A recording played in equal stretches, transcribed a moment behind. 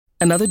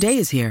Another day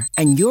is here,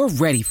 and you're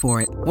ready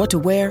for it. What to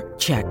wear?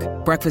 Check.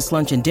 Breakfast,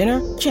 lunch, and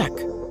dinner? Check.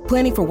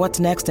 Planning for what's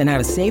next and how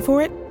to save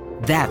for it?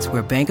 That's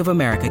where Bank of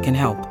America can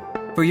help.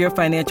 For your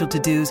financial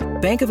to-dos,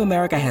 Bank of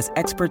America has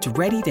experts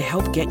ready to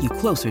help get you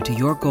closer to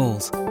your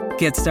goals.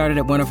 Get started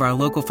at one of our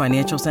local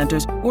financial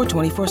centers or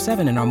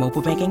 24/7 in our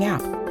mobile banking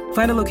app.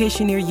 Find a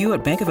location near you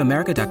at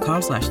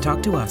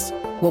bankofamerica.com/talktous.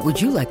 What would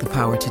you like the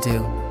power to do?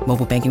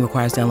 Mobile banking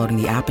requires downloading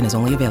the app and is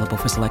only available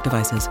for select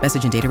devices.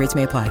 Message and data rates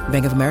may apply.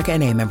 Bank of America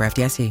N.A., member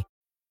FDIC.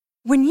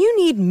 When you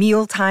need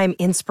mealtime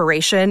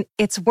inspiration,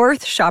 it's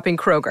worth shopping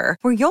Kroger,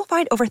 where you'll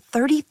find over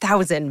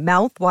 30,000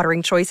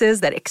 mouth-watering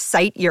choices that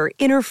excite your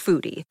inner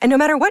foodie. And no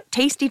matter what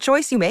tasty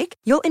choice you make,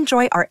 you'll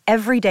enjoy our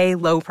everyday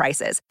low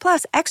prices,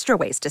 plus extra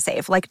ways to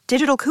save, like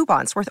digital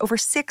coupons worth over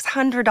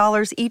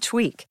 $600 each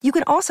week. You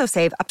can also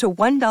save up to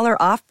 $1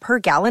 off per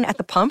gallon at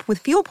the pump with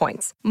fuel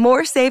points.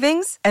 More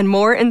savings and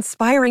more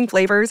inspiring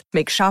flavors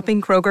make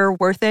shopping Kroger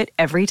worth it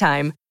every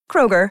time.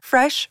 Kroger,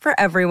 fresh for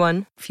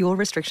everyone. Fuel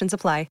restrictions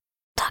apply.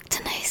 Talk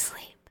to Nice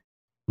Sleep.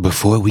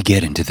 Before we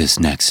get into this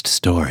next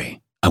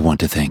story, I want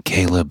to thank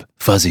Caleb,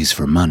 Fuzzies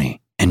for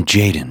Money, and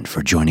Jaden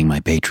for joining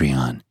my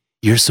Patreon.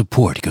 Your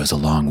support goes a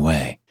long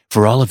way.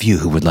 For all of you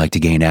who would like to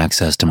gain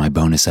access to my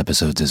bonus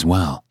episodes as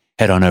well,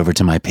 head on over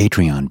to my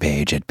Patreon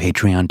page at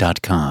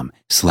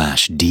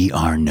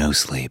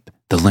patreon.com/drnosleep.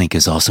 The link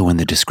is also in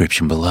the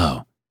description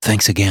below.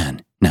 Thanks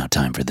again. Now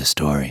time for the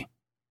story.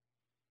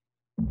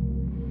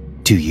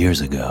 2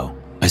 years ago,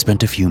 I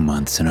spent a few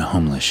months in a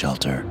homeless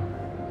shelter.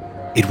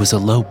 It was a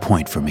low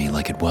point for me,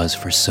 like it was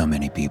for so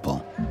many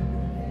people.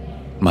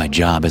 My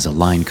job as a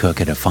line cook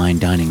at a fine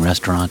dining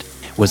restaurant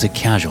was a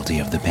casualty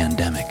of the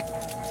pandemic.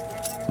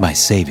 My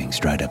savings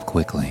dried up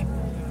quickly.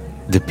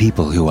 The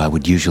people who I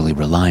would usually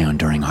rely on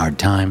during hard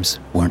times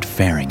weren't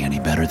faring any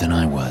better than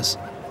I was.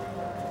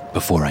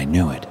 Before I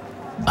knew it,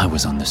 I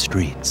was on the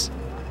streets.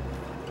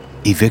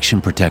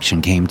 Eviction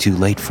protection came too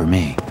late for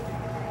me.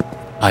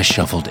 I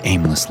shuffled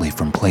aimlessly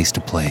from place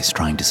to place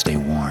trying to stay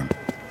warm.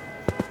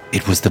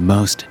 It was the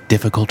most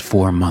difficult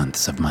 4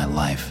 months of my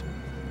life.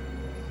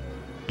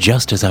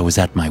 Just as I was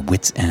at my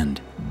wit's end,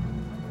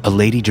 a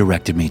lady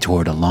directed me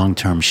toward a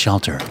long-term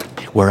shelter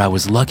where I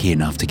was lucky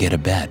enough to get a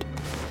bed.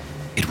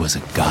 It was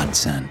a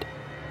godsend.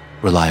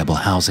 Reliable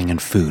housing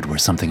and food were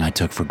something I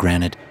took for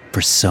granted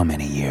for so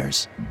many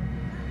years.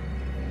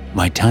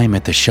 My time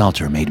at the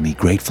shelter made me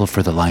grateful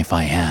for the life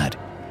I had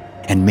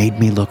and made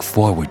me look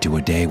forward to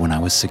a day when I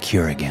was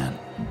secure again.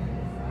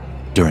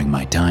 During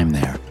my time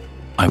there,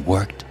 I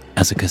worked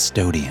as a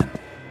custodian.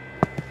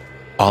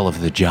 All of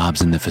the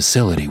jobs in the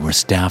facility were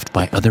staffed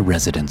by other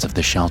residents of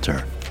the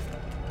shelter.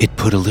 It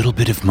put a little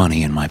bit of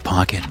money in my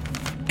pocket,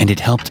 and it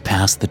helped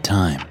pass the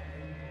time.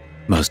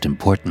 Most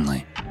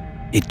importantly,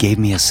 it gave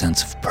me a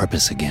sense of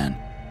purpose again.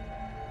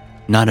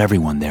 Not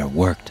everyone there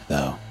worked,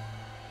 though.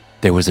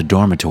 There was a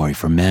dormitory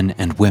for men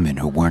and women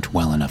who weren't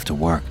well enough to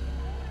work.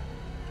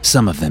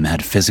 Some of them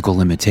had physical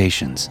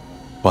limitations,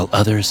 while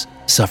others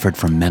suffered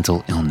from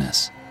mental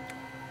illness.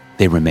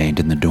 They remained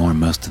in the dorm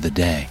most of the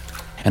day,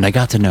 and I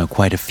got to know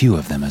quite a few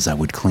of them as I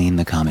would clean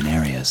the common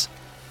areas.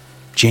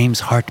 James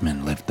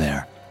Hartman lived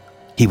there.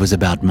 He was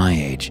about my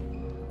age,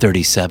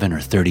 37 or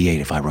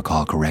 38 if I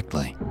recall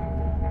correctly.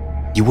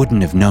 You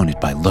wouldn't have known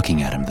it by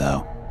looking at him,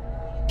 though.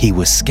 He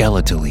was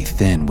skeletally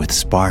thin with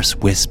sparse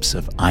wisps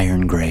of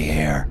iron-gray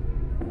hair.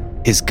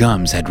 His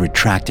gums had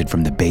retracted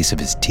from the base of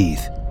his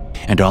teeth,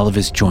 and all of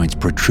his joints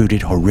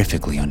protruded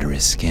horrifically under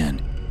his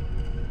skin.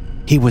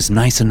 He was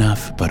nice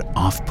enough, but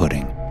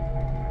off-putting.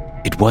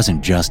 It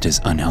wasn't just his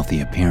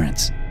unhealthy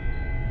appearance.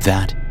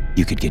 That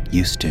you could get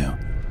used to.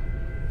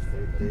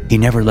 He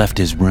never left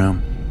his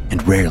room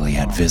and rarely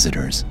had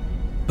visitors,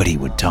 but he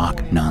would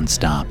talk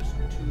nonstop.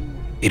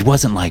 It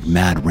wasn't like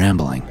mad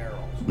rambling.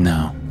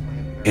 No,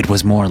 it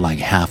was more like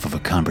half of a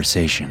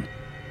conversation.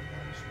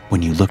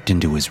 When you looked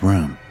into his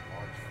room,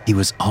 he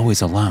was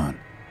always alone.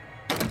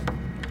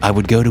 I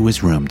would go to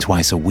his room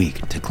twice a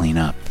week to clean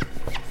up.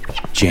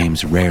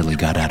 James rarely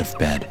got out of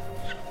bed.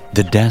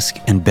 The desk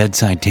and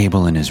bedside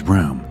table in his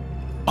room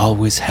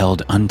always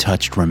held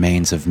untouched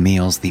remains of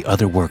meals the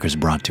other workers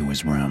brought to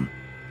his room.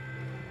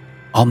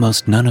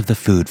 Almost none of the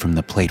food from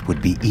the plate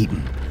would be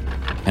eaten,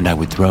 and I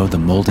would throw the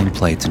molding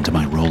plates into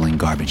my rolling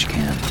garbage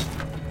can.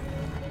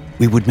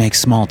 We would make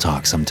small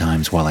talk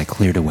sometimes while I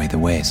cleared away the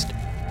waste.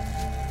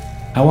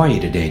 "How are you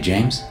today,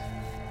 James?"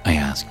 I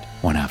asked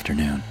one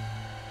afternoon.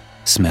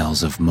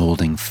 Smells of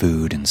molding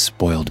food and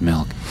spoiled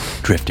milk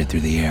drifted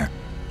through the air.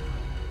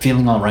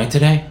 "Feeling all right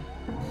today?"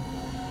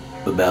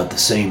 "About the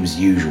same as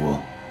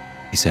usual,"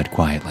 he said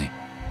quietly.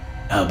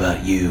 "How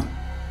about you?"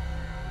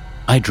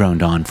 I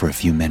droned on for a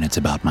few minutes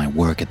about my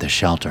work at the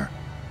shelter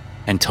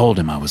and told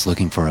him I was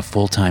looking for a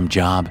full-time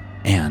job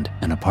and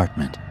an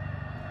apartment.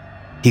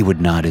 He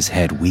would nod his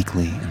head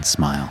weakly and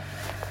smile,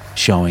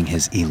 showing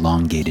his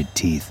elongated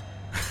teeth.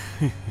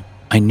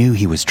 I knew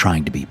he was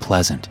trying to be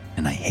pleasant,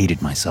 and I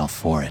hated myself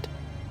for it.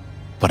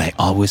 But I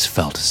always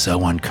felt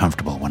so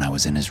uncomfortable when I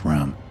was in his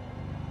room.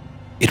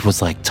 It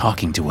was like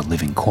talking to a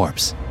living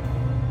corpse.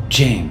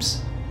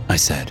 "James," I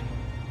said,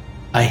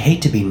 "I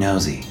hate to be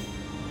nosy,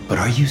 But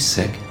are you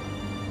sick?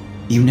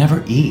 You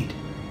never eat,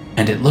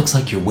 and it looks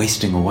like you're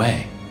wasting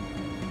away.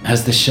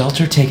 Has the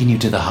shelter taken you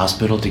to the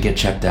hospital to get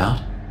checked out?"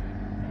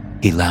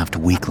 He laughed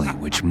weakly,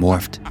 which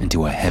morphed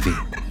into a heavy,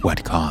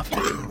 wet cough.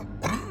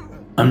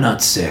 "I'm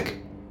not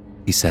sick,"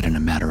 he said in a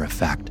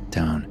matter-of-fact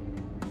tone.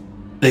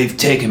 "They've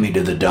taken me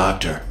to the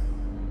doctor,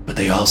 but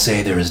they all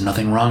say there is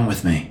nothing wrong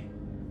with me.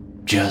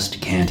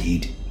 Just can't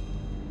eat.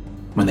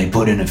 When they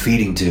put in a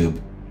feeding tube,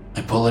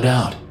 I pull it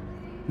out.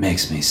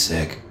 Makes me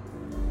sick."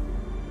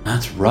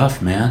 "That's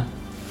rough, man,"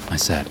 I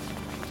said,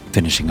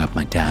 finishing up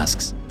my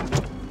tasks.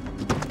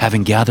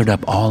 Having gathered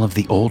up all of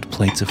the old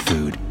plates of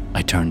food,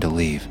 I turned to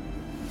leave.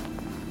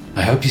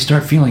 "I hope you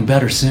start feeling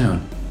better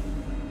soon."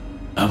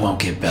 "I won't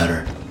get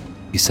better,"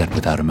 he said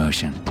without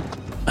emotion.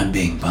 "I'm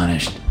being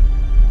punished."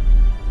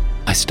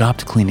 I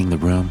stopped cleaning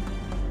the room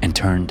and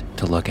turned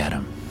to look at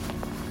him.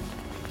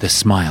 The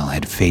smile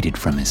had faded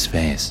from his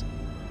face.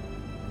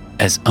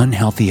 As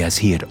unhealthy as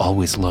he had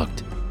always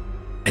looked,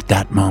 at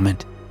that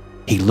moment,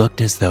 he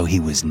looked as though he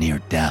was near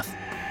death.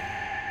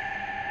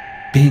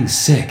 "Being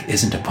sick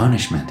isn't a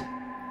punishment,"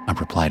 I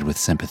replied with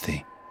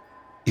sympathy.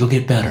 "You'll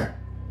get better."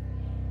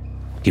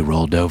 He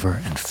rolled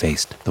over and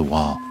faced the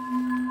wall.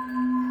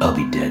 "I'll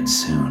be dead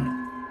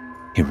soon,"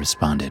 he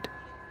responded.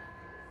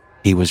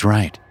 He was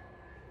right.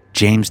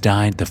 James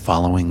died the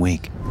following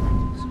week.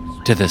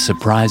 To the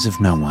surprise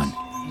of no one,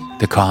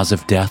 the cause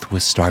of death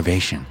was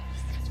starvation.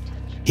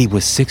 He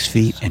was 6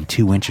 feet and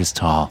 2 inches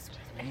tall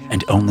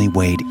and only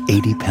weighed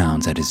 80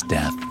 pounds at his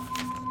death.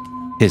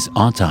 His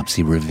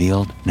autopsy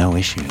revealed no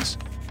issues.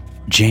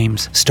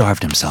 James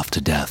starved himself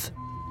to death.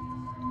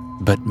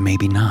 But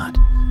maybe not.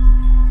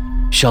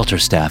 Shelter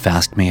staff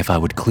asked me if I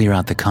would clear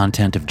out the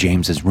content of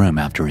James's room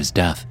after his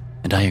death,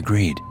 and I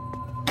agreed.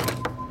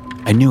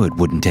 I knew it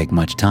wouldn't take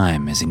much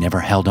time, as he never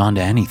held on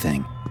to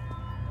anything.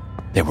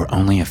 There were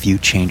only a few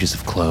changes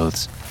of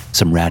clothes,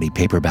 some ratty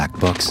paperback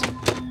books,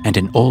 and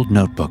an old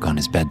notebook on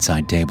his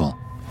bedside table.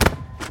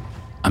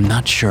 I'm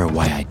not sure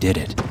why I did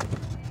it,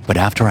 but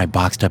after I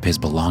boxed up his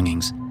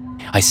belongings,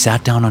 I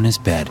sat down on his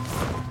bed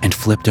and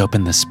flipped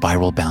open the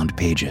spiral-bound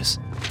pages.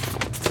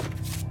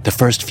 The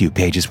first few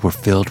pages were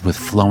filled with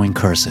flowing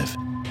cursive,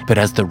 but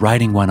as the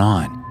writing went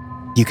on,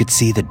 you could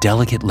see the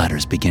delicate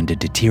letters begin to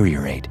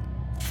deteriorate.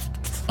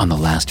 On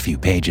the last few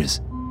pages,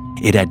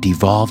 it had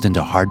devolved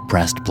into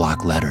hard-pressed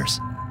block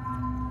letters.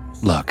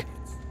 Look,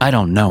 I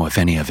don't know if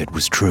any of it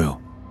was true,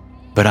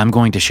 but I'm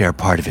going to share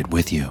part of it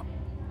with you.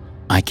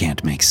 I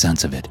can't make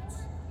sense of it.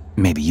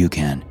 Maybe you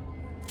can.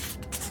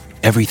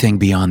 Everything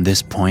beyond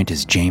this point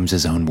is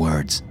James's own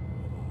words.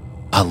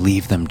 I'll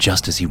leave them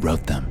just as he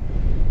wrote them.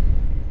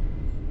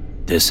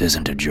 This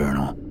isn't a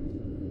journal.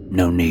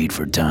 No need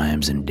for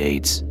times and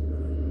dates.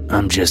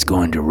 I'm just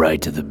going to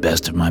write to the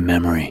best of my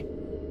memory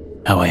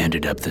how I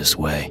ended up this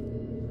way.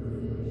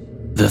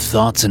 The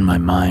thoughts in my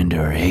mind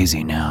are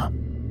hazy now.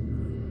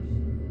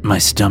 My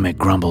stomach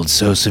grumbled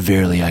so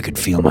severely I could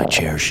feel my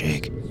chair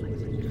shake.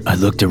 I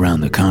looked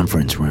around the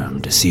conference room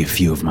to see a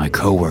few of my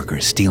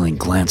coworkers stealing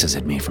glances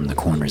at me from the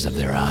corners of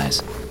their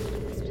eyes.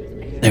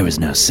 There was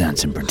no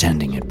sense in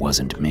pretending it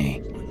wasn't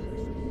me.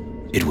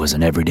 It was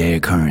an everyday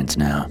occurrence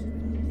now.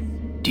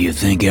 Do you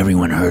think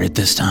everyone heard it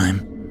this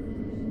time?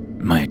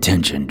 My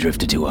attention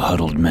drifted to a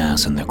huddled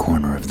mass in the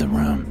corner of the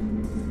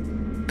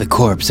room. The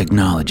corpse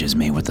acknowledges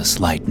me with a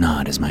slight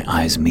nod as my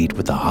eyes meet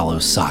with the hollow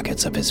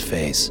sockets of his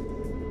face.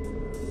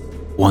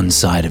 One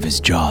side of his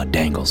jaw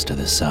dangles to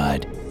the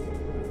side,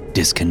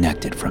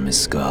 disconnected from his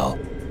skull.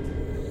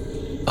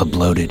 A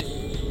bloated,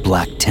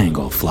 black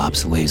tangle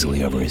flops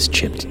lazily over his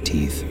chipped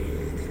teeth.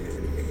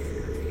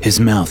 His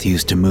mouth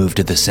used to move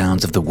to the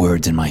sounds of the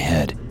words in my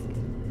head,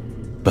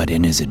 but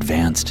in his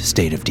advanced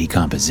state of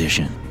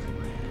decomposition,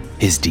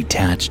 his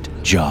detached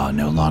jaw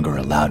no longer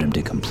allowed him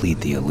to complete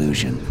the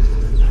illusion.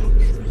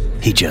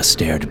 He just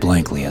stared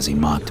blankly as he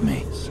mocked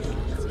me.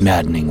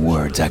 Maddening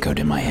words echoed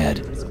in my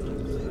head.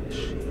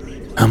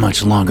 How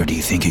much longer do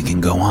you think you can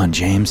go on,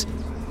 James?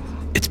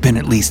 It's been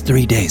at least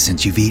 3 days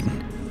since you've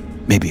eaten.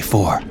 Maybe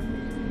 4.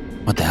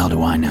 What the hell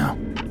do I know?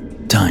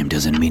 Time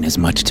doesn't mean as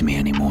much to me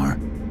anymore.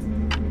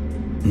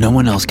 No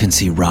one else can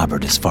see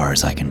Robert as far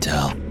as I can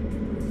tell.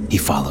 He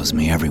follows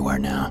me everywhere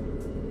now.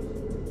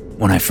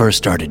 When I first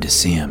started to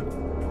see him,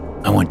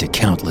 I went to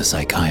countless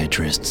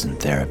psychiatrists and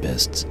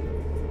therapists.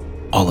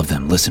 All of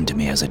them listened to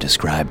me as I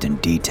described in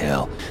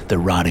detail the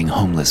rotting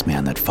homeless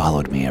man that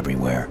followed me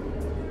everywhere.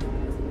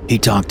 He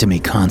talked to me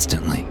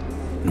constantly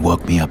and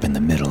woke me up in the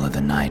middle of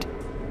the night.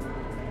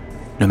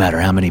 No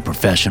matter how many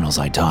professionals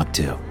I talked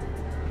to,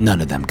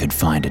 none of them could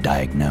find a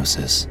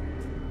diagnosis.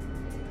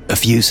 A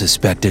few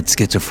suspected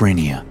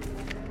schizophrenia,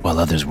 while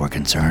others were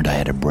concerned I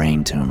had a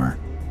brain tumor.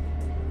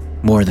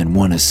 More than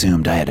one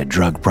assumed I had a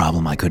drug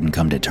problem I couldn't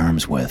come to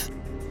terms with.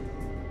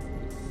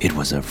 It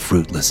was a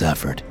fruitless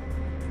effort,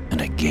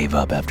 and I gave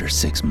up after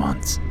 6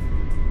 months.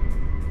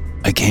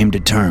 I came to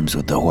terms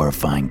with the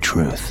horrifying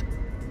truth.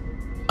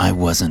 I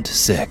wasn't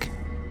sick.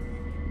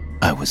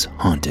 I was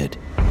haunted.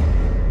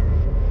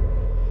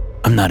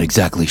 I'm not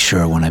exactly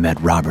sure when I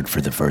met Robert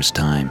for the first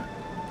time.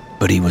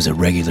 but he was a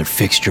regular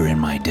fixture in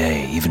my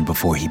day even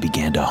before he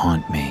began to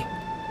haunt me.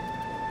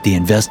 The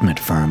investment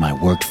firm I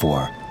worked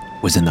for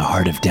was in the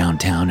heart of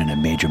downtown in a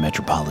major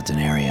metropolitan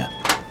area.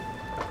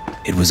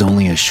 It was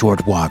only a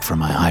short walk from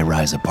my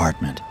high-rise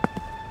apartment,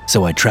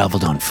 so I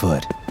traveled on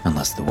foot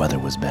unless the weather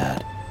was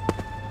bad.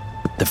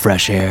 The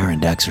fresh air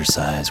and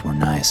exercise were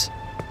nice.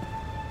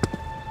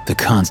 The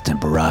constant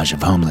barrage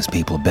of homeless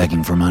people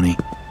begging for money,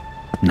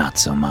 not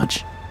so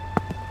much.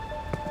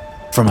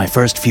 For my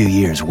first few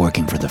years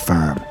working for the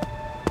firm,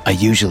 I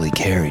usually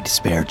carried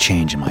spare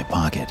change in my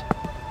pocket.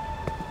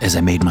 As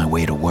I made my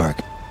way to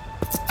work,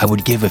 I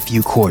would give a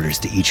few quarters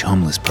to each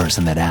homeless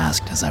person that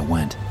asked as I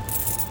went.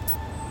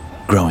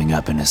 Growing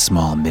up in a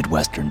small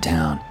Midwestern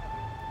town,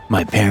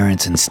 my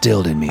parents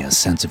instilled in me a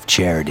sense of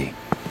charity.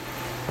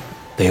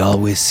 They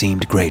always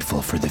seemed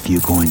grateful for the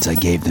few coins I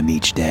gave them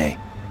each day,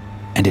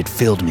 and it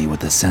filled me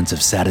with a sense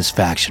of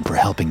satisfaction for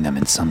helping them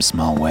in some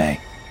small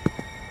way.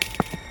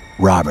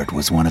 Robert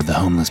was one of the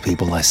homeless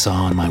people I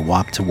saw on my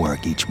walk to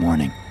work each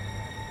morning.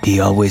 He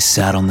always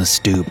sat on the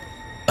stoop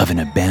of an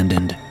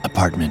abandoned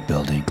apartment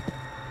building,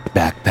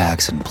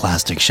 backpacks and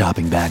plastic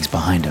shopping bags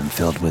behind him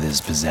filled with his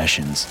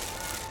possessions.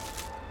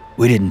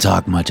 We didn't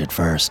talk much at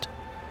first,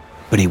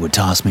 but he would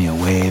toss me a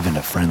wave and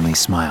a friendly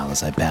smile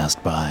as I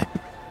passed by.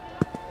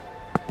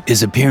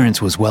 His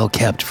appearance was well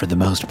kept for the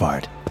most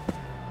part.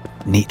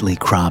 Neatly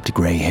cropped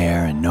gray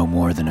hair and no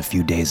more than a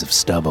few days of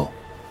stubble.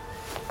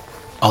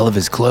 All of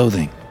his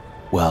clothing,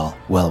 well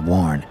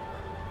worn,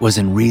 was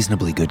in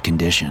reasonably good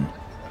condition.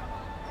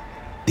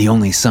 The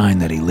only sign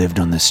that he lived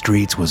on the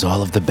streets was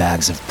all of the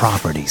bags of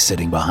property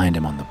sitting behind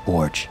him on the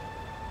porch.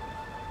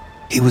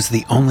 He was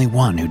the only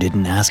one who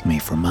didn't ask me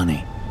for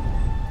money.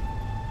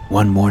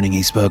 One morning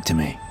he spoke to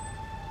me,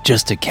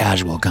 just a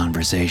casual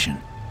conversation.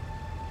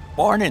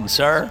 "Morning,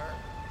 sir,"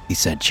 he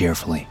said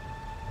cheerfully.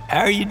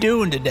 "How are you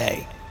doing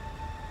today?"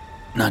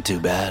 "Not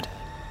too bad,"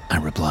 I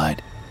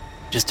replied.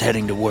 "Just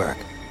heading to work.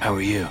 How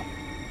are you?"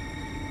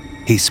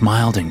 He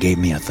smiled and gave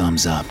me a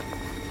thumbs up.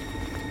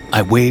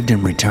 I waved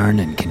in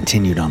return and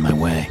continued on my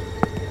way.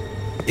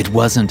 It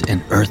wasn't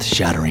an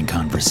earth-shattering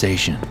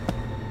conversation,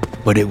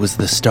 but it was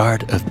the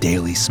start of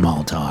daily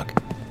small talk.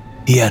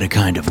 He had a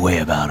kind of way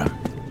about him.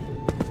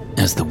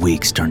 As the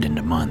weeks turned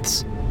into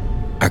months,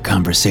 our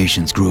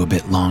conversations grew a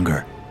bit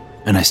longer,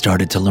 and I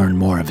started to learn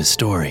more of his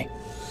story.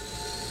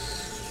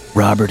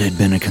 Robert had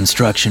been a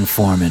construction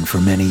foreman for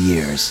many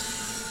years,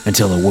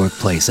 until a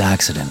workplace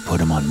accident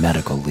put him on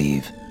medical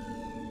leave.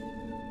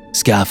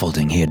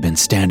 Scaffolding he had been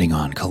standing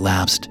on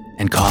collapsed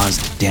and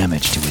caused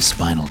damage to his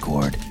spinal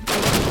cord.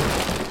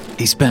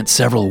 He spent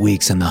several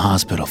weeks in the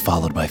hospital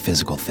followed by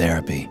physical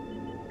therapy.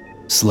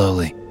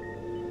 Slowly,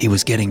 he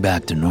was getting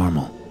back to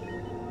normal.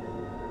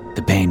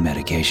 The pain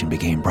medication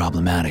became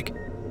problematic.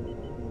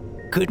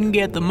 "Couldn't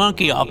get the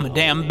monkey off my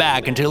damn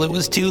back until it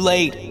was too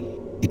late,"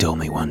 he told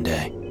me one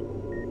day.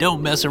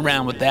 "Don't mess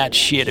around with that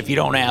shit if you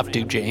don't have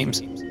to,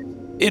 James.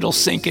 It'll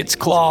sink its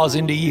claws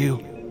into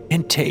you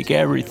and take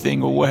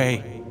everything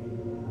away.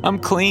 I'm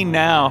clean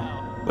now,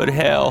 but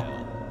hell,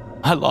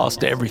 I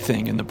lost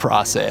everything in the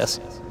process."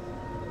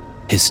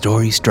 His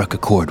story struck a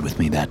chord with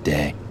me that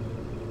day.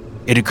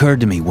 It occurred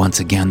to me once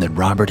again that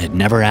Robert had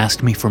never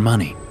asked me for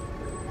money.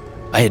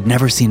 I had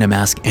never seen him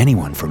ask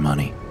anyone for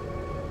money.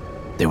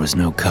 There was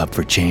no cup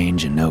for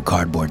change and no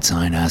cardboard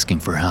sign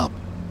asking for help.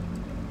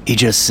 He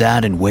just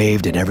sat and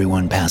waved at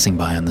everyone passing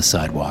by on the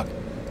sidewalk.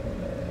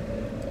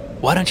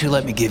 "Why don't you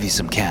let me give you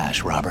some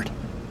cash, Robert?"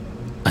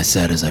 I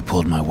said as I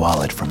pulled my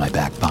wallet from my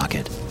back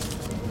pocket.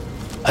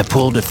 I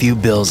pulled a few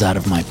bills out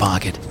of my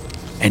pocket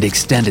and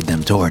extended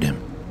them toward him.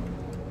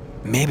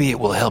 "Maybe it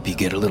will help you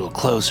get a little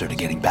closer to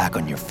getting back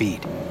on your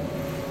feet."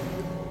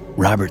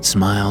 Robert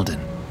smiled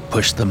and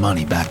pushed the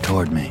money back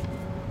toward me.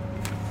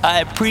 "I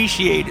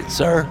appreciate it,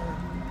 sir,"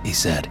 he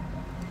said.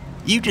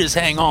 "You just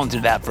hang on to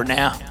that for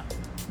now.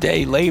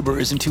 Day labor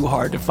isn't too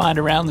hard to find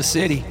around the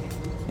city,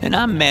 and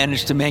I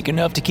managed to make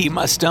enough to keep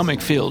my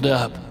stomach filled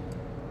up.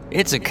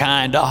 It's a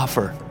kind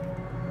offer,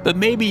 but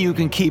maybe you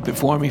can keep it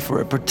for me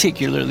for a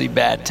particularly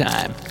bad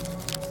time."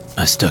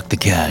 I stuck the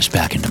cash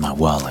back into my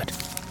wallet,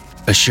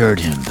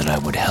 assured him that I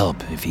would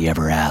help if he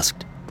ever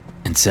asked,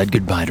 and said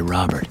goodbye to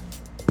Robert.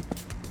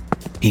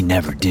 He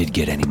never did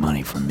get any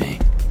money from me.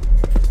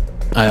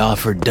 I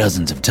offered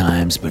dozens of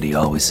times, but he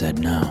always said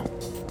no.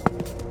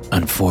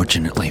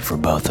 Unfortunately for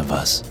both of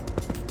us,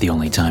 the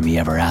only time he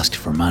ever asked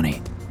for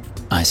money,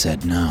 I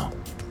said no.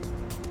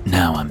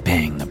 Now I'm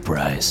paying the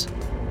price.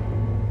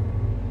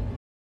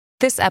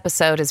 This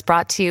episode is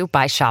brought to you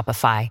by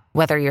Shopify.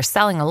 Whether you're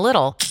selling a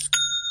little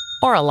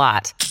or a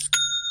lot,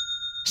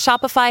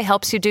 Shopify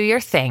helps you do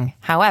your thing,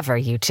 however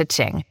you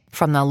cha-ching.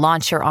 From the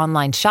launch your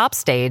online shop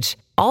stage,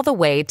 all the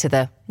way to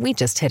the we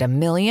just hit 1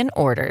 million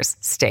orders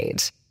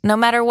stage. No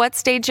matter what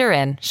stage you're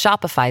in,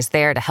 Shopify's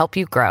there to help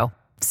you grow.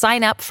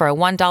 Sign up for a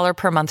 $1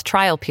 per month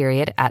trial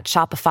period at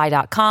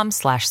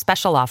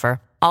shopify.com/special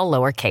offer, all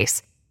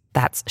lowercase.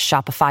 That's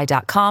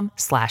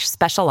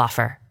shopify.com/special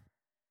offer.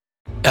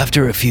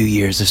 After a few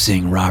years of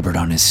seeing Robert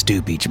on his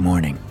stoop each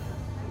morning,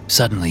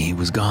 suddenly he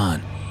was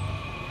gone.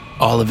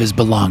 All of his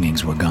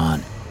belongings were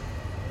gone.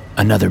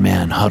 Another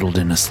man huddled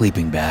in a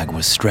sleeping bag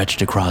was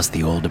stretched across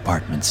the old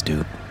apartment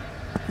stoop.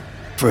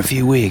 For a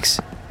few weeks,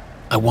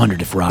 I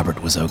wondered if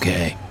Robert was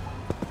okay.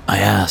 I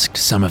asked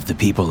some of the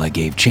people I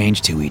gave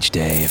change to each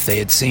day if they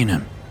had seen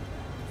him.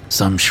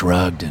 Some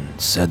shrugged and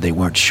said they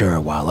weren't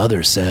sure, while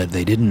others said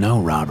they didn't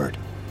know Robert.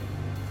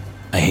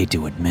 I hate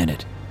to admit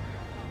it,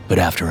 but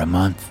after a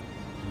month,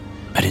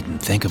 I didn't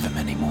think of him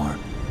anymore.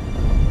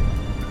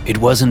 It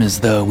wasn't as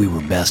though we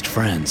were best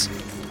friends,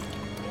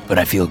 but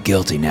I feel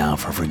guilty now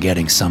for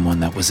forgetting someone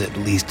that was at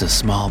least a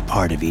small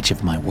part of each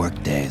of my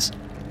work days.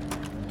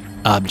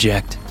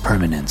 Object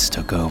permanence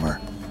took over.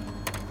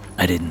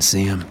 I didn't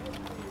see him,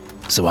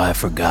 so I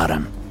forgot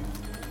him.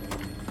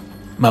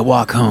 My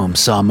walk home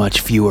saw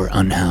much fewer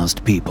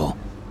unhoused people.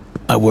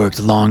 I worked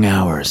long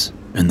hours,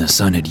 and the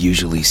sun had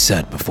usually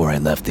set before I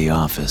left the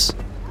office.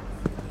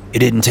 It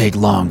didn't take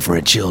long for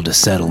a chill to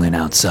settle in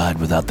outside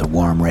without the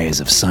warm rays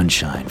of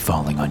sunshine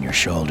falling on your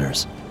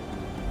shoulders.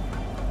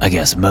 I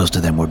guess most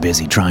of them were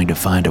busy trying to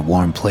find a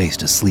warm place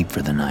to sleep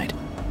for the night.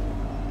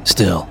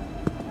 Still,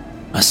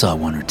 I saw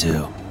one or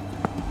two.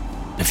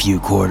 A few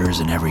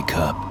quarters in every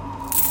cup.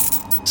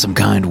 Some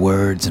kind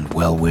words and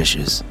well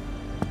wishes,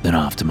 then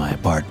off to my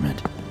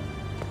apartment.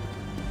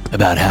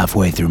 About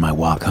halfway through my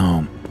walk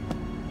home,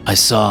 I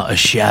saw a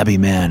shabby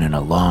man in a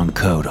long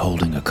coat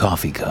holding a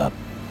coffee cup.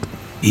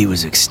 He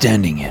was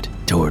extending it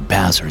toward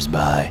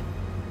passers-by,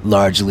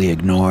 largely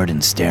ignored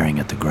and staring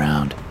at the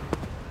ground.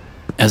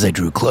 As I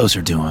drew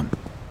closer to him,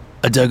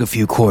 I dug a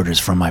few quarters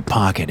from my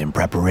pocket in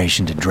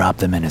preparation to drop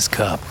them in his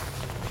cup,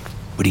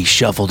 but he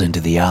shuffled into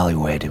the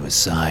alleyway to his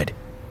side,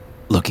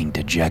 looking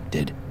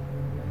dejected.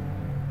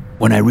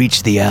 When I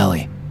reached the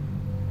alley,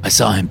 I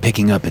saw him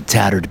picking up a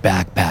tattered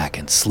backpack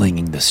and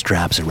slinging the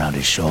straps around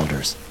his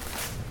shoulders.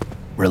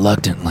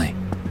 Reluctantly,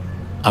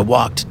 I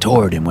walked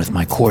toward him with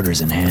my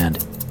quarters in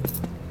hand.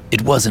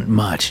 It wasn't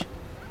much,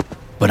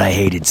 but I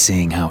hated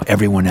seeing how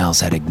everyone else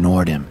had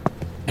ignored him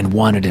and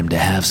wanted him to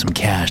have some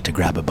cash to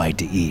grab a bite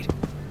to eat.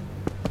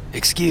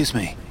 "Excuse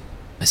me,"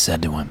 I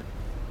said to him.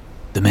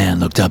 The man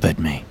looked up at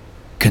me,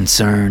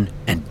 concern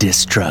and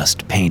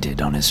distrust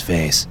painted on his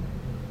face.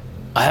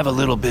 "I have a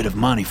little bit of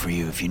money for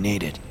you if you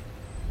need it."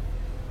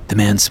 The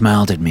man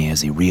smiled at me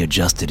as he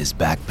readjusted his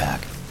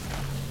backpack.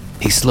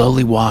 He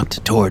slowly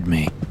walked toward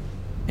me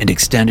and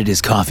extended his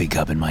coffee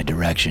cup in my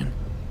direction.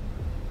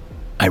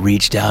 I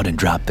reached out and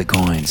dropped the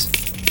coins.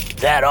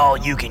 That all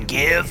you can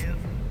give?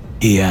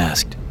 He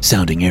asked,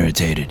 sounding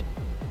irritated.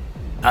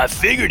 I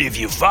figured if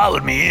you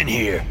followed me in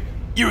here,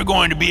 you were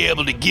going to be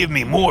able to give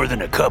me more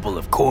than a couple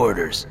of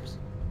quarters.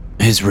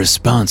 His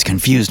response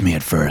confused me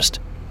at first,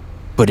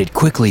 but it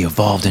quickly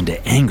evolved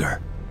into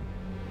anger.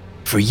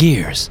 For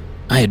years,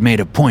 I had made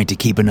a point to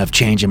keep enough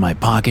change in my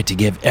pocket to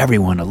give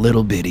everyone a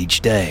little bit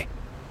each day.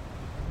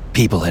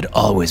 People had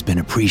always been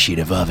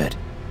appreciative of it.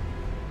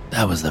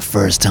 That was the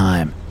first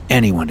time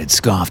anyone had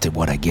scoffed at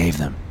what I gave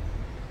them.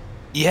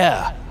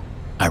 "Yeah,"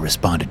 I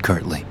responded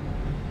curtly.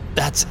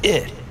 "That's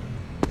it.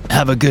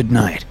 Have a good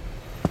night."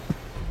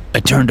 I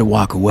turned to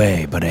walk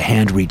away, but a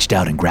hand reached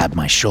out and grabbed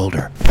my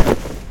shoulder.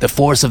 The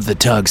force of the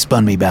tug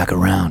spun me back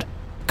around,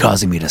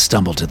 causing me to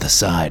stumble to the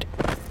side.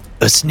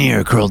 A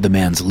sneer curled the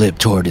man's lip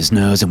toward his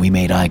nose and we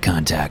made eye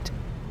contact.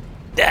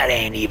 "That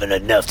ain't even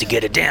enough to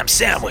get a damn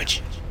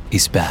sandwich," he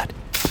spat.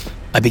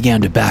 I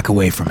began to back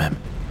away from him,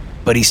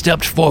 but he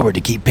stepped forward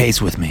to keep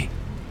pace with me.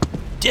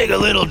 "Dig a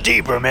little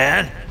deeper,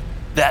 man.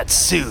 That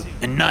suit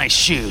and nice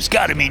shoes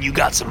gotta mean you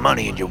got some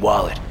money in your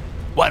wallet.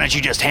 Why don't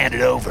you just hand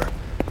it over?"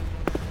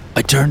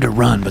 I turned to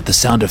run, but the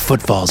sound of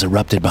footfalls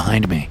erupted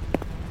behind me.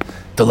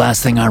 The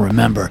last thing I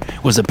remember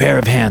was a pair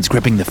of hands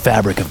gripping the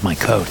fabric of my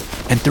coat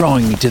and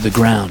throwing me to the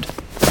ground.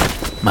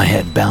 My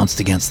head bounced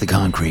against the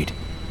concrete.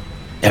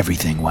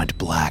 Everything went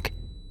black.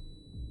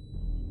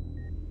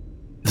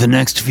 The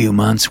next few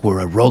months were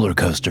a roller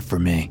coaster for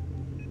me.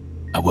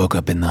 I woke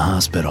up in the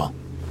hospital.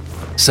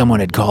 Someone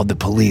had called the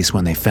police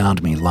when they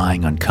found me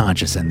lying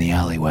unconscious in the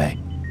alleyway.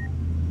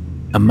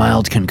 A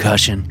mild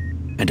concussion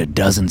and a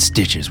dozen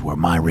stitches were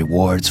my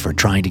rewards for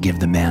trying to give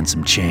the man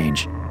some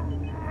change.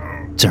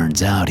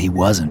 Turns out he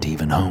wasn't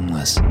even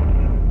homeless.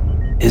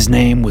 His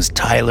name was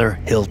Tyler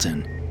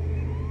Hilton.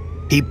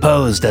 He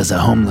posed as a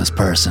homeless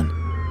person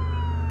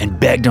and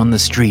begged on the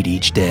street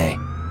each day.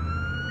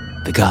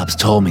 The cops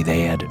told me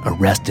they had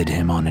arrested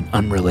him on an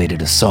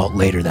unrelated assault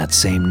later that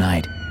same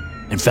night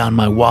and found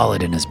my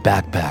wallet in his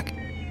backpack.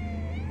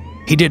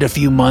 He did a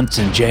few months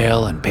in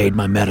jail and paid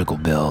my medical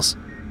bills.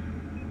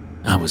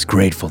 I was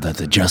grateful that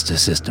the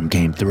justice system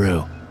came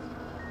through,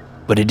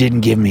 but it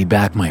didn't give me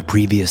back my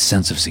previous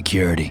sense of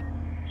security.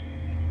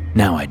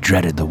 Now I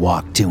dreaded the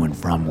walk to and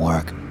from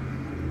work.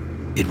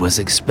 It was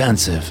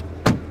expensive,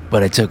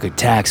 but I took a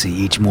taxi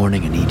each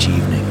morning and each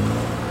evening.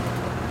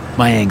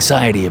 My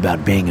anxiety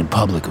about being in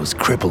public was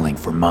crippling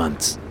for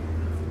months.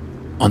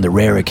 On the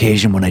rare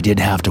occasion when I did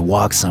have to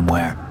walk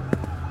somewhere,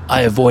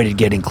 I avoided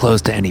getting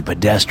close to any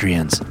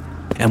pedestrians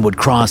and would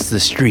cross the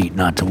street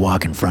not to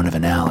walk in front of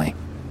an alley.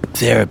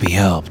 Therapy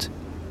helped,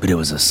 but it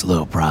was a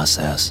slow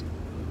process.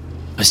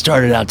 I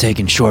started out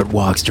taking short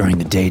walks during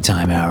the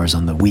daytime hours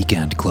on the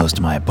weekend close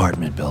to my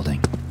apartment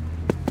building.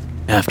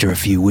 After a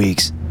few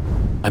weeks,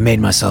 I made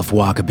myself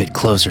walk a bit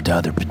closer to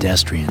other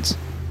pedestrians.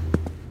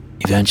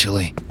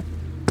 Eventually,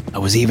 I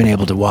was even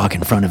able to walk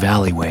in front of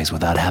alleyways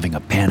without having a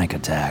panic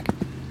attack.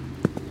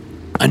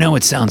 I know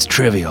it sounds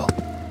trivial,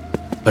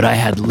 but I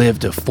had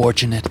lived a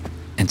fortunate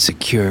and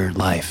secure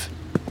life.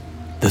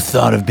 The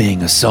thought of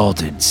being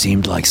assaulted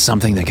seemed like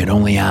something that could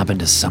only happen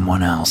to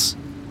someone else.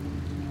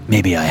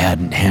 Maybe I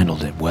hadn't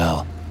handled it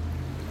well,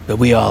 but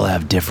we all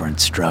have different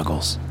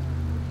struggles.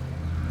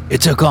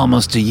 It took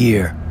almost a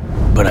year,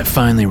 but I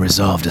finally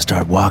resolved to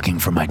start walking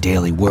for my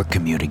daily work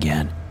commute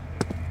again.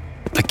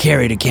 I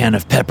carried a can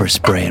of pepper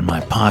spray in my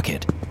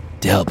pocket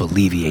to help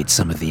alleviate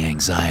some of the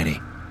anxiety.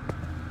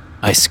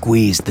 I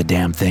squeezed the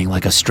damn thing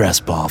like a stress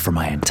ball for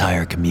my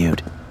entire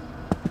commute.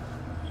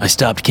 I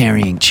stopped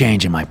carrying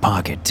change in my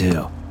pocket,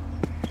 too.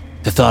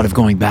 The thought of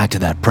going back to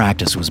that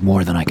practice was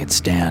more than I could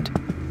stand.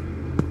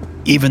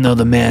 Even though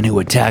the man who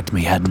attacked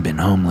me hadn't been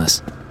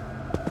homeless,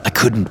 I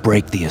couldn't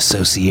break the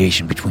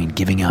association between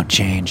giving out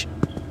change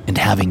and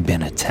having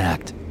been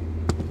attacked.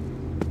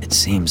 It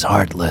seems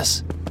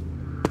heartless,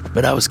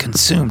 but I was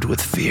consumed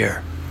with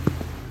fear.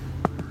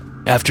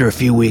 After a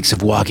few weeks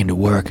of walking to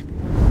work,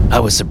 I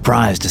was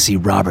surprised to see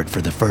Robert for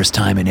the first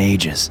time in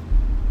ages.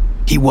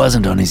 He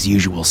wasn't on his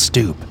usual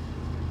stoop.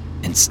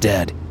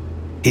 Instead,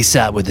 he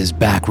sat with his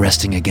back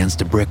resting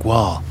against a brick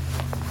wall.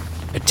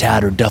 A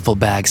tattered duffel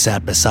bag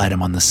sat beside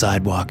him on the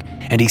sidewalk,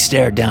 and he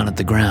stared down at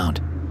the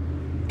ground.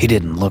 He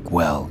didn't look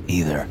well,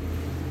 either.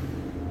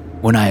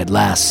 When I had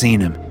last seen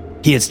him,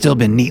 he had still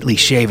been neatly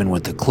shaven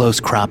with a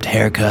close-cropped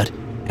haircut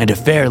and a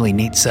fairly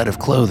neat set of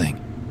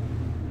clothing.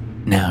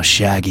 Now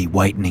shaggy,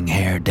 whitening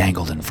hair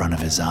dangled in front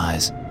of his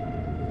eyes.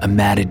 A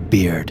matted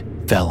beard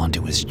fell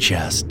onto his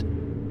chest.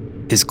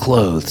 His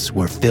clothes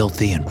were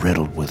filthy and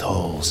riddled with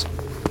holes.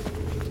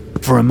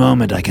 For a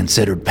moment, I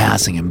considered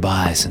passing him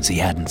by since he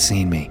hadn't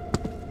seen me,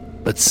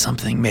 but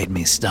something made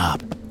me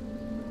stop.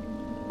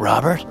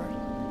 "Robert?"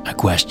 I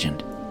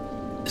questioned.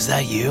 "Is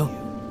that you?"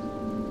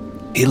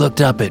 He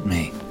looked up at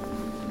me,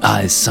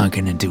 eyes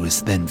sunken into his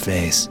thin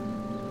face.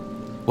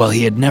 While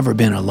he had never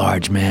been a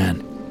large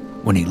man,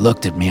 when he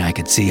looked at me, I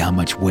could see how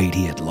much weight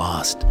he had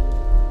lost.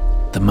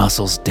 The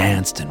muscles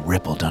danced and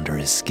rippled under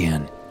his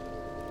skin.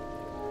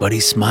 But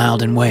he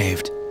smiled and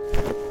waved.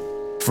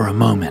 For a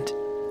moment,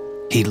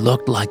 he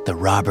looked like the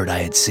Robert I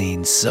had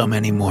seen so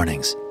many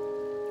mornings.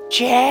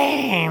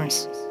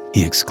 James,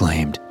 he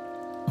exclaimed,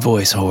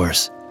 voice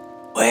hoarse.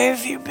 Where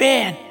have you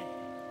been?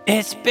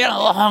 It's been a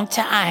long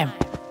time.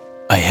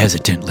 I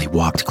hesitantly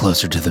walked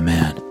closer to the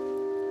man.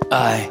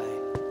 I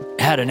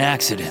had an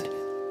accident,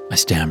 I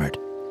stammered,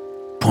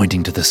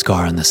 pointing to the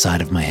scar on the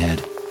side of my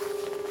head.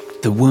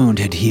 The wound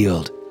had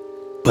healed,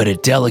 but a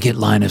delicate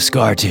line of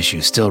scar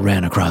tissue still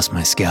ran across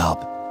my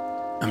scalp.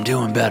 I'm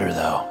doing better,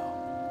 though.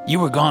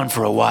 You were gone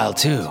for a while,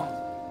 too.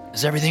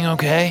 Is everything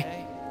okay?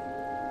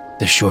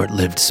 The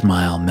short-lived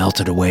smile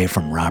melted away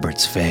from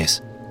Robert's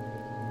face.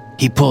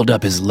 He pulled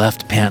up his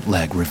left pant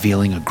leg,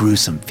 revealing a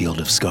gruesome field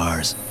of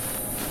scars.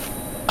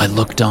 I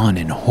looked on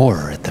in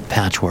horror at the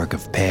patchwork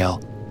of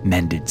pale,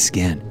 mended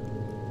skin.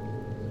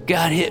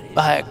 Got hit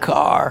by a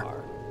car,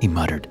 he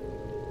muttered.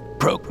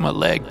 Broke my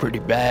leg pretty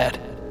bad.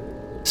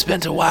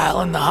 Spent a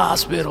while in the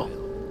hospital.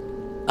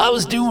 I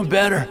was doing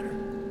better,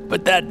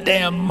 but that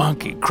damn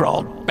monkey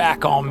crawled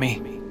back on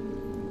me.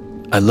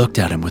 I looked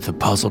at him with a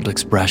puzzled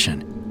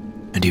expression,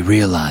 and he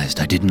realized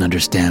I didn't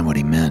understand what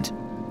he meant.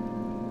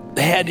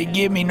 They had to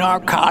give me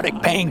narcotic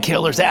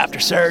painkillers after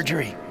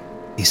surgery,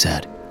 he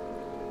said.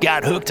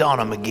 Got hooked on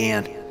them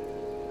again.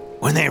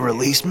 When they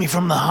released me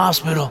from the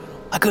hospital,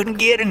 I couldn't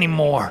get any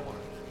more.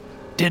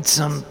 Did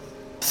some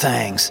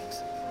things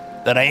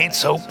that I ain't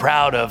so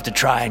proud of to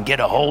try and get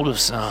a hold of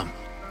some.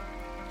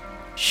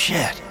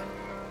 Shit,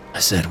 I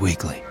said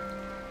weakly.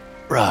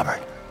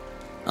 Robert,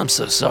 I'm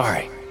so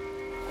sorry.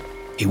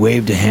 He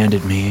waved a hand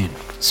at me and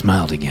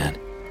smiled again.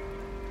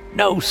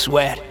 No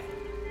sweat,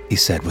 he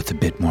said with a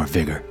bit more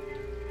vigor.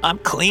 I'm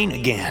clean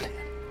again.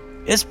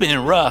 It's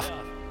been rough,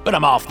 but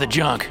I'm off the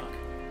junk,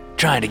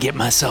 trying to get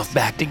myself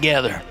back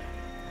together.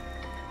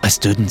 I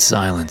stood in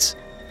silence,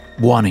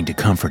 wanting to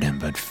comfort him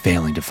but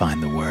failing to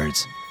find the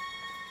words.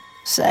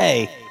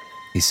 Say,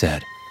 he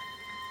said,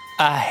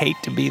 I hate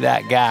to be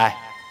that guy,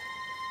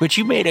 but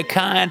you made a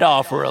kind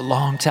offer a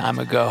long time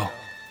ago.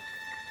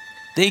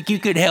 Think you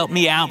could help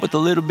me out with a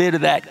little bit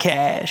of that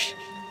cash?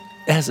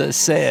 As I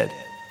said,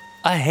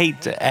 I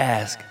hate to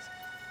ask,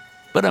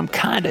 but I'm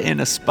kinda in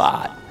a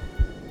spot.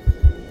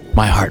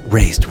 My heart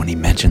raced when he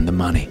mentioned the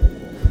money.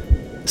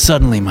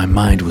 Suddenly my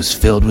mind was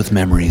filled with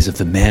memories of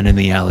the man in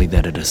the alley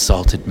that had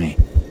assaulted me.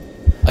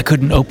 I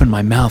couldn't open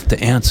my mouth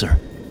to answer.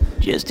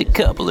 Just a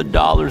couple of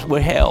dollars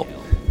would help,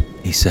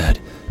 he said,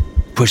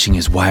 pushing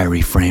his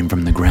wiry frame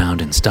from the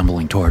ground and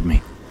stumbling toward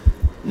me.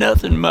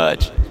 Nothing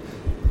much.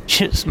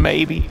 Just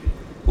maybe.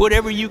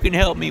 Whatever you can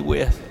help me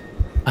with.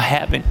 I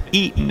haven't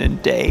eaten in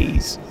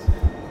days.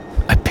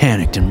 I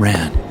panicked and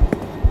ran.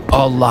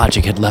 All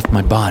logic had left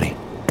my body.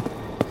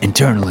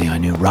 Internally, I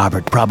knew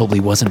Robert probably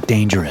wasn't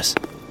dangerous,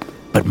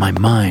 but my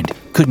mind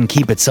couldn't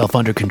keep itself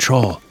under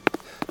control.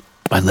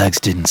 My legs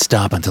didn't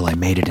stop until I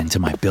made it into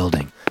my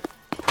building.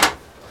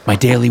 My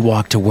daily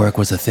walk to work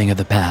was a thing of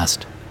the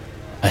past.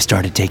 I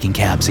started taking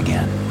cabs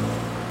again.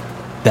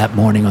 That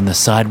morning on the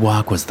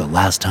sidewalk was the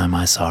last time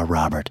I saw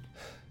Robert.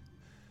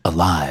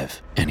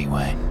 Alive,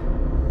 anyway.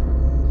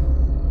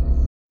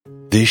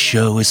 This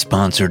show is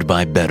sponsored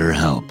by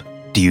BetterHelp.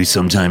 Do you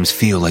sometimes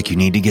feel like you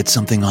need to get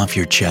something off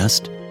your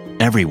chest?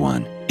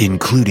 Everyone,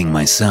 including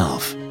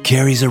myself,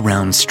 carries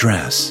around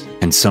stress,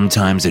 and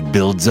sometimes it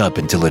builds up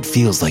until it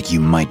feels like you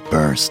might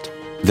burst.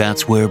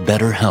 That's where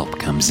BetterHelp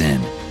comes in.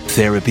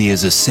 Therapy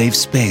is a safe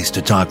space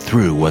to talk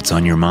through what's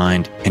on your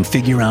mind and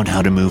figure out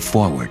how to move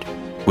forward.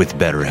 With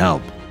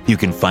BetterHelp, you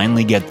can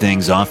finally get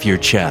things off your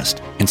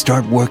chest and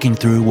start working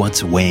through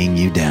what's weighing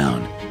you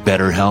down.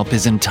 BetterHelp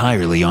is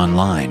entirely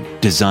online,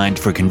 designed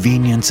for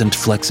convenience and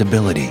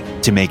flexibility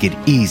to make it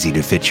easy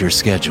to fit your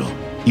schedule.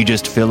 You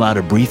just fill out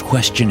a brief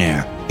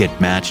questionnaire, get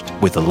matched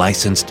with a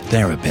licensed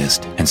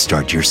therapist, and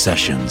start your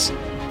sessions.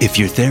 If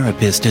your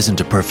therapist isn't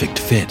a perfect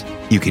fit,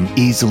 you can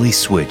easily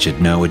switch at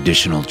no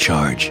additional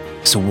charge.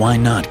 So why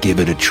not give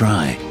it a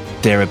try?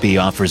 Therapy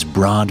offers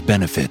broad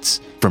benefits,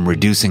 from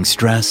reducing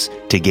stress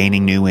to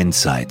gaining new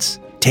insights.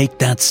 Take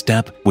that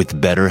step with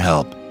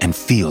BetterHelp and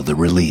feel the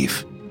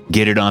relief.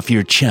 Get it off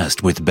your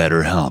chest with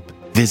BetterHelp.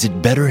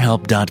 Visit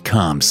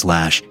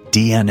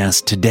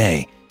BetterHelp.com/DNS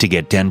today to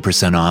get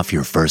 10% off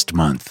your first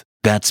month.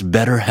 That's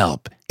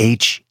BetterHelp,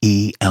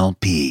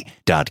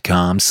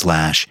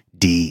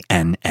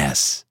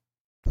 HELP.com/DNS.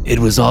 It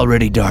was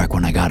already dark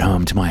when I got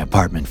home to my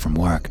apartment from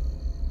work.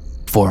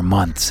 4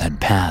 months had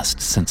passed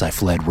since I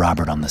fled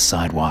Robert on the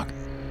sidewalk.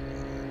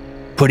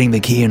 Putting the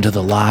key into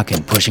the lock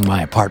and pushing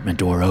my apartment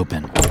door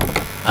open,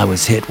 I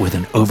was hit with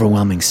an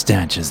overwhelming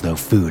stench as though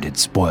food had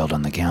spoiled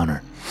on the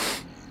counter.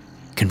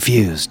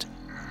 Confused,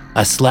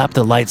 I slapped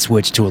the light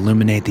switch to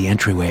illuminate the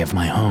entryway of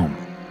my home.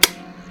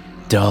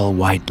 Dull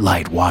white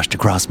light washed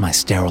across my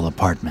sterile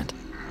apartment.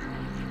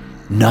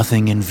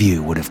 Nothing in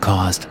view would have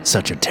caused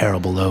such a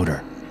terrible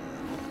odor.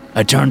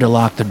 I turned to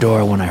lock the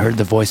door when I heard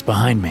the voice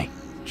behind me.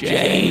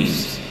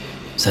 James,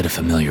 Said a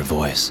familiar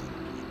voice.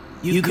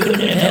 you couldn't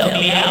help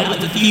me out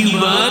with a few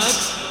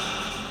bucks?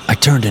 I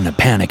turned in a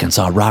panic and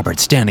saw Robert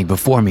standing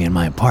before me in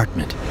my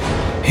apartment.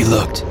 He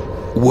looked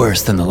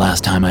worse than the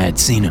last time I had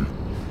seen him.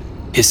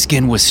 His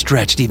skin was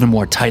stretched even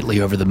more tightly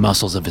over the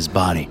muscles of his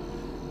body.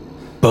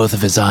 Both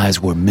of his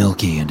eyes were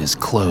milky and his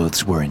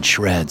clothes were in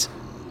shreds.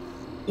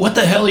 What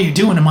the hell are you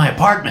doing in my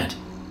apartment?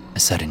 I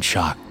said in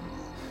shock.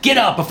 Get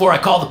out before I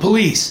call the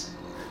police.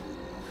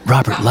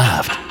 Robert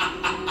laughed,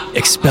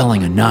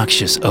 expelling a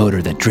noxious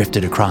odor that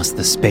drifted across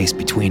the space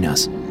between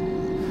us.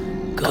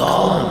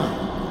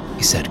 Colin,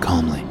 He said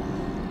calmly.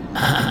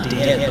 I'm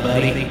dead,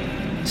 buddy.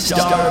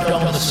 Starved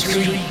on the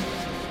street.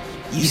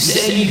 You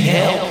said you'd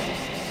help,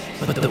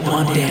 but the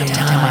one damn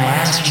time I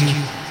asked you,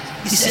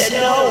 you said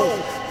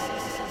no.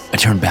 I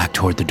turned back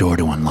toward the door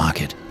to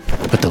unlock it,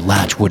 but the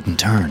latch wouldn't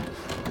turn.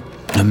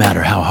 No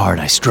matter how hard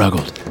I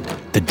struggled,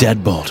 the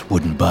deadbolt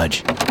wouldn't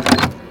budge.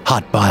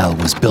 Hot bile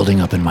was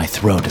building up in my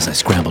throat as I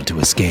scrambled to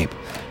escape.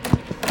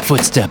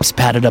 Footsteps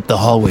padded up the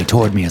hallway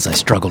toward me as I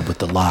struggled with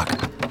the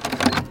lock.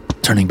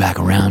 Turning back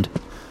around,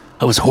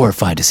 I was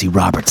horrified to see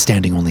Robert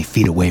standing only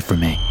feet away from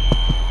me.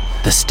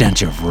 The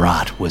stench of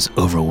rot was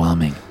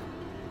overwhelming.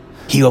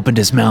 He opened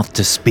his mouth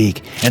to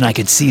speak, and I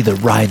could see the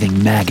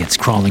writhing maggots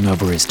crawling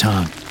over his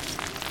tongue.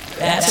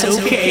 That's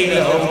okay,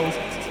 though.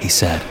 He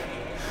said,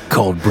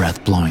 cold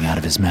breath blowing out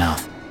of his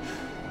mouth.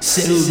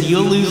 Soon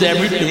you'll lose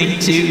everything,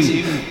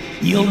 too.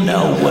 You'll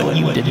know what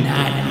you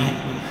denied me.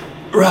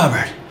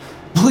 Robert,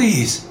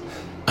 please,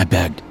 I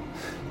begged.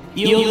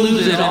 You'll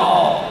lose it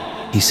all,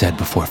 He said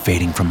before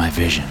fading from my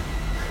vision.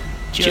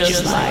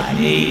 just like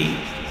me.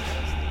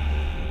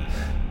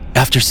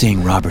 After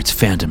seeing Robert's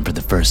phantom for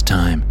the first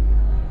time,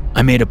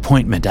 I made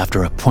appointment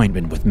after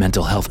appointment with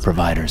mental health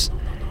providers.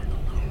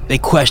 They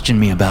questioned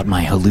me about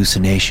my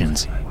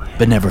hallucinations,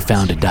 but never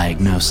found a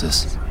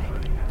diagnosis.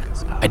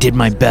 I did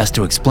my best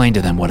to explain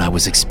to them what I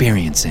was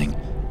experiencing,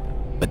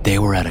 but they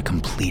were at a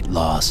complete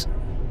loss.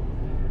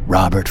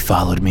 Robert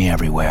followed me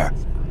everywhere,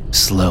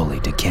 slowly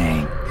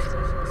decaying.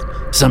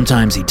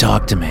 Sometimes he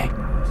talked to me,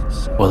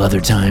 while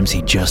other times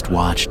he just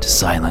watched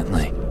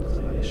silently.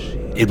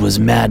 It was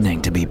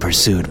maddening to be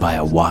pursued by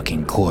a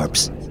walking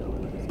corpse,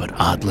 but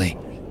oddly,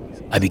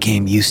 I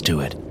became used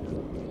to it.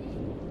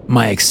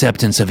 My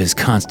acceptance of his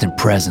constant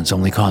presence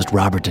only caused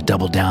Robert to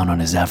double down on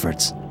his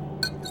efforts.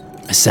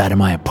 I sat in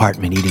my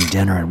apartment eating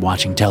dinner and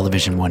watching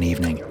television one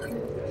evening.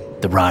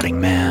 The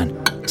rotting man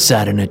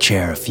sat in a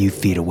chair a few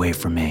feet away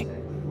from me,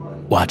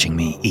 watching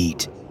me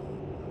eat.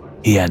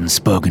 He hadn't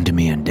spoken to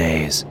me in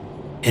days,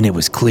 and it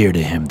was clear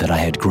to him that I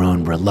had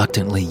grown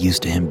reluctantly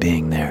used to him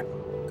being there.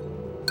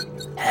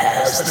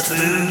 How's the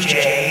food,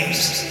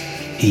 James?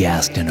 He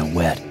asked in a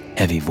wet,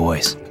 heavy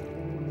voice.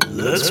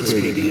 Looks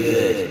pretty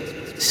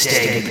good.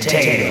 Steak and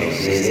potatoes,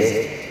 is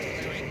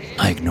it?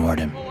 I ignored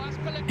him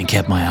and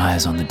kept my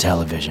eyes on the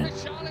television.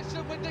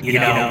 You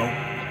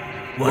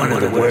know, One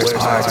of the worst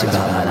parts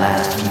about my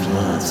last few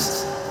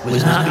months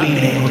was not being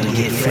able to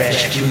get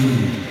fresh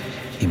food,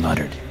 he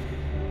muttered.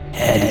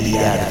 Had to eat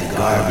out of the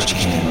garbage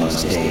can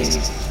most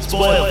days.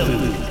 Spoiled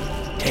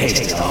food.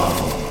 Tasted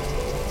awful.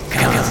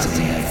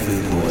 Constantly had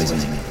food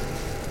poisoning.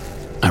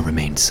 I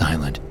remained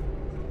silent.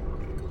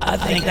 I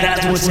think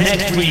that's what's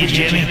next for you,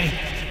 Jimmy,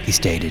 he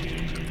stated.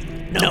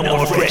 No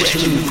more fresh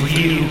food for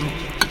you.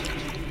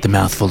 The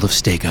mouthful of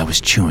steak I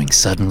was chewing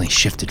suddenly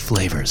shifted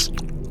flavors.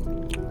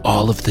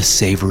 All of the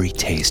savory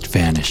taste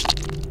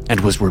vanished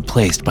and was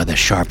replaced by the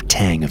sharp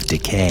tang of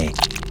decay.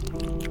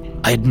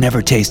 I had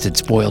never tasted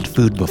spoiled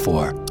food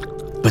before,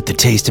 but the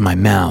taste in my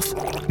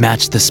mouth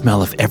matched the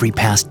smell of every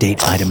past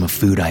date item of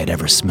food I had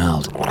ever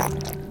smelled.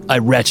 I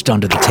retched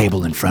onto the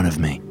table in front of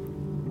me.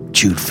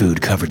 Chewed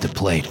food covered the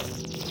plate.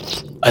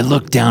 I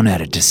looked down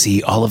at it to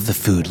see all of the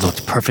food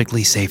looked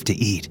perfectly safe to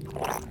eat,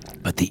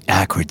 but the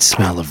acrid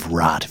smell of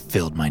rot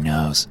filled my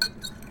nose.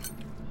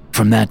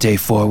 From that day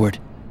forward,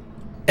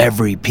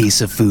 every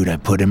piece of food I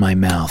put in my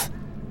mouth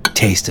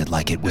tasted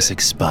like it was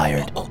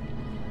expired.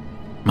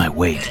 My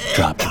weight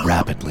dropped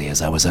rapidly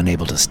as I was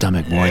unable to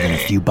stomach more than a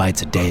few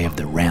bites a day of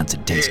the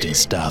rancid tasting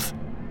stuff.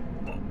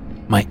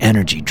 My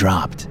energy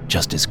dropped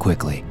just as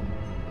quickly.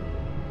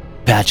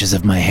 Patches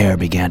of my hair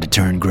began to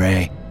turn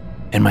gray,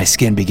 and my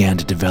skin began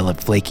to develop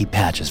flaky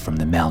patches from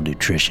the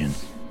malnutrition.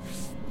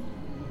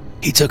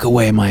 He took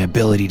away my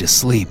ability to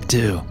sleep,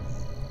 too.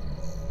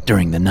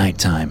 During the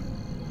nighttime,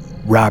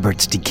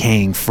 Robert's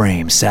decaying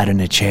frame sat in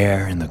a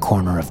chair in the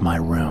corner of my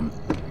room.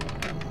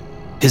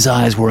 His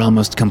eyes were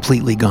almost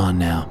completely gone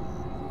now,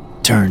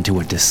 turned to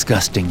a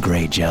disgusting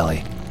gray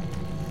jelly.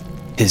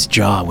 His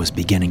jaw was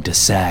beginning to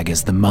sag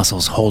as the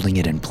muscles holding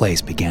it in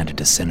place began to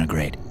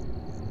disintegrate.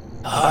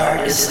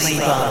 Hard to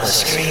sleep on the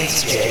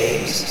streets,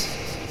 James,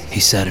 he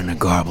said in a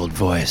garbled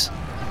voice.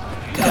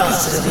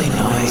 Constantly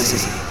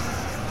noisy.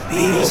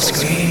 People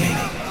screaming,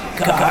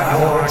 car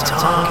horns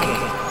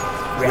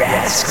honking,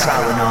 rats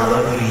crawling all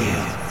over you.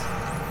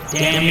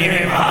 Damn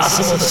near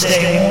impossible to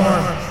stay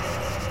warm.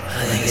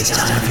 I think it's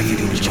time for you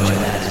to enjoy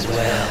that as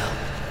well.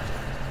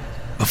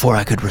 Before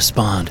I could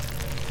respond,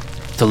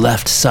 the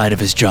left side of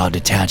his jaw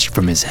detached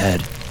from his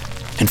head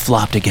and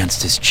flopped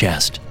against his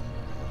chest.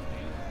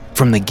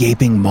 From the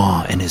gaping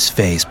maw in his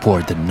face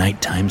poured the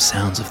nighttime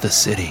sounds of the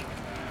city.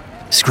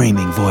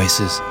 Screaming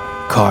voices,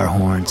 car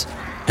horns,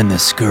 and the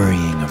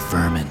scurrying of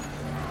vermin.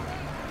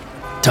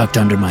 Tucked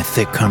under my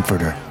thick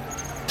comforter,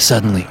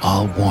 suddenly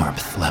all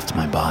warmth left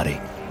my body.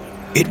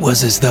 It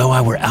was as though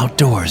I were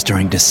outdoors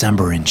during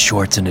December in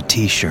shorts and a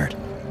t-shirt.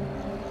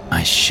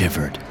 I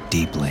shivered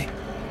deeply.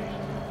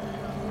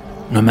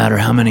 No matter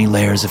how many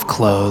layers of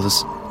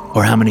clothes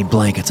or how many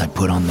blankets I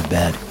put on the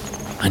bed,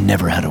 I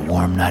never had a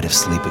warm night of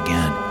sleep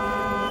again.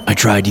 I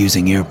tried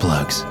using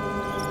earplugs,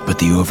 but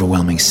the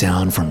overwhelming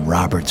sound from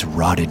Robert's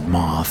rotted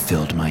maw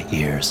filled my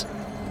ears.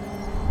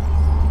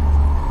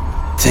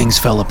 Things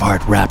fell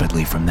apart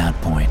rapidly from that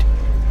point.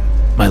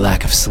 My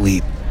lack of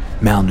sleep,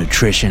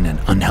 malnutrition, and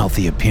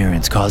unhealthy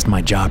appearance caused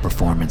my job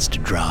performance to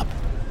drop.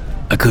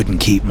 I couldn't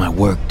keep my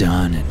work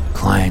done, and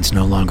clients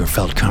no longer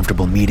felt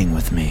comfortable meeting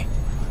with me.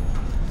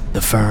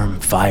 The firm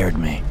fired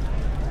me.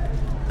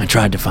 I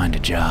tried to find a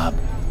job,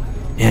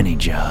 any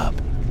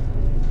job,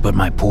 but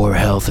my poor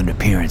health and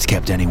appearance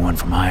kept anyone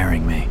from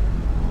hiring me.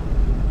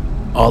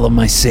 All of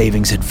my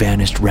savings had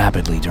vanished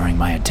rapidly during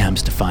my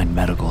attempts to find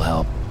medical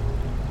help.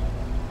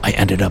 I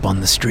ended up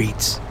on the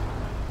streets.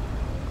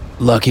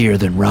 Luckier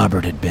than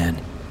Robert had been,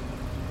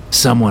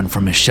 someone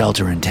from a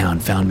shelter in town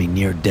found me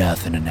near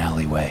death in an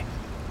alleyway.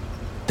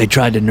 They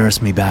tried to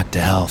nurse me back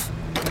to health,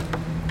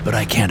 but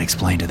I can't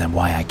explain to them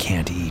why I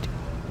can't eat.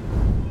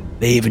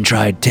 They even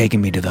tried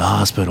taking me to the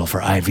hospital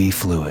for IV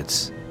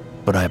fluids,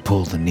 but I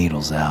pulled the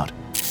needles out.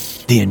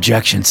 The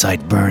injection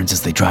site burns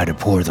as they try to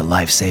pour the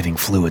life-saving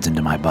fluids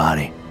into my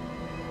body.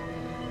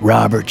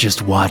 Robert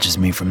just watches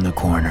me from the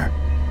corner.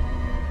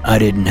 I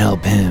didn't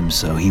help him,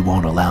 so he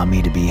won't allow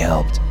me to be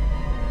helped.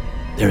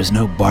 There is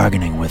no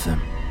bargaining with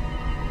him.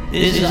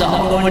 This is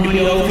all going to be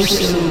over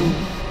soon,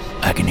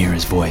 I can hear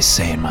his voice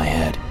say in my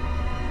head.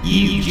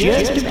 You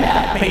just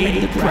about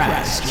paid the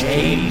price,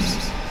 James.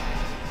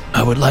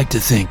 I would like to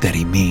think that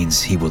he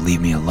means he will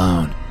leave me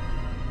alone,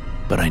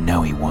 but I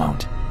know he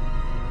won't.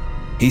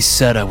 He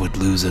said I would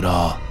lose it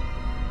all.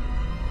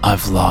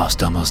 I've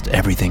lost almost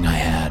everything I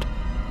had,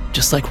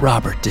 just like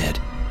Robert did.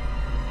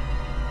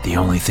 The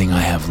only thing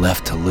I have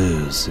left to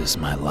lose is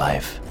my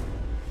life.